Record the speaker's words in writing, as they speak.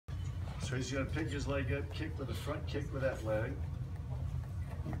So he's going to pick his leg up, kick with the front kick with that leg.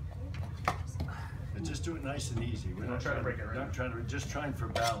 And just do it nice and easy. We're not trying to break it right now. Just trying for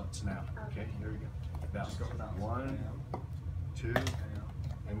balance now. Okay, here we go. Balance. 1, 2,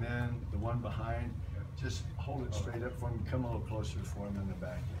 and then the one behind. Just hold it straight up for him. Come a little closer for him in the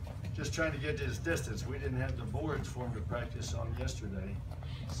back. Just trying to get his distance. We didn't have the boards for him to practice on yesterday,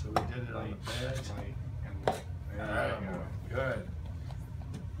 so we did it on the pads. All right, good.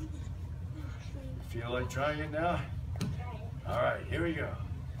 Feel like trying it now? All right, here we go.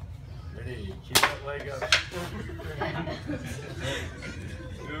 Ready? Keep that leg up.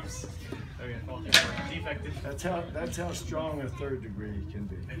 Oops. Defected. That's how strong a third degree can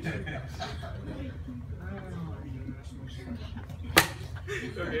be.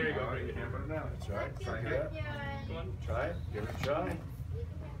 There you go. Now, try it. Try it. Try it. Give it a try.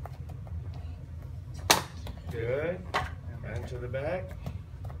 Good. And to the back.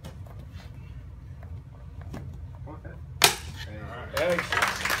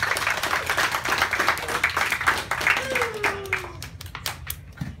 Excellent.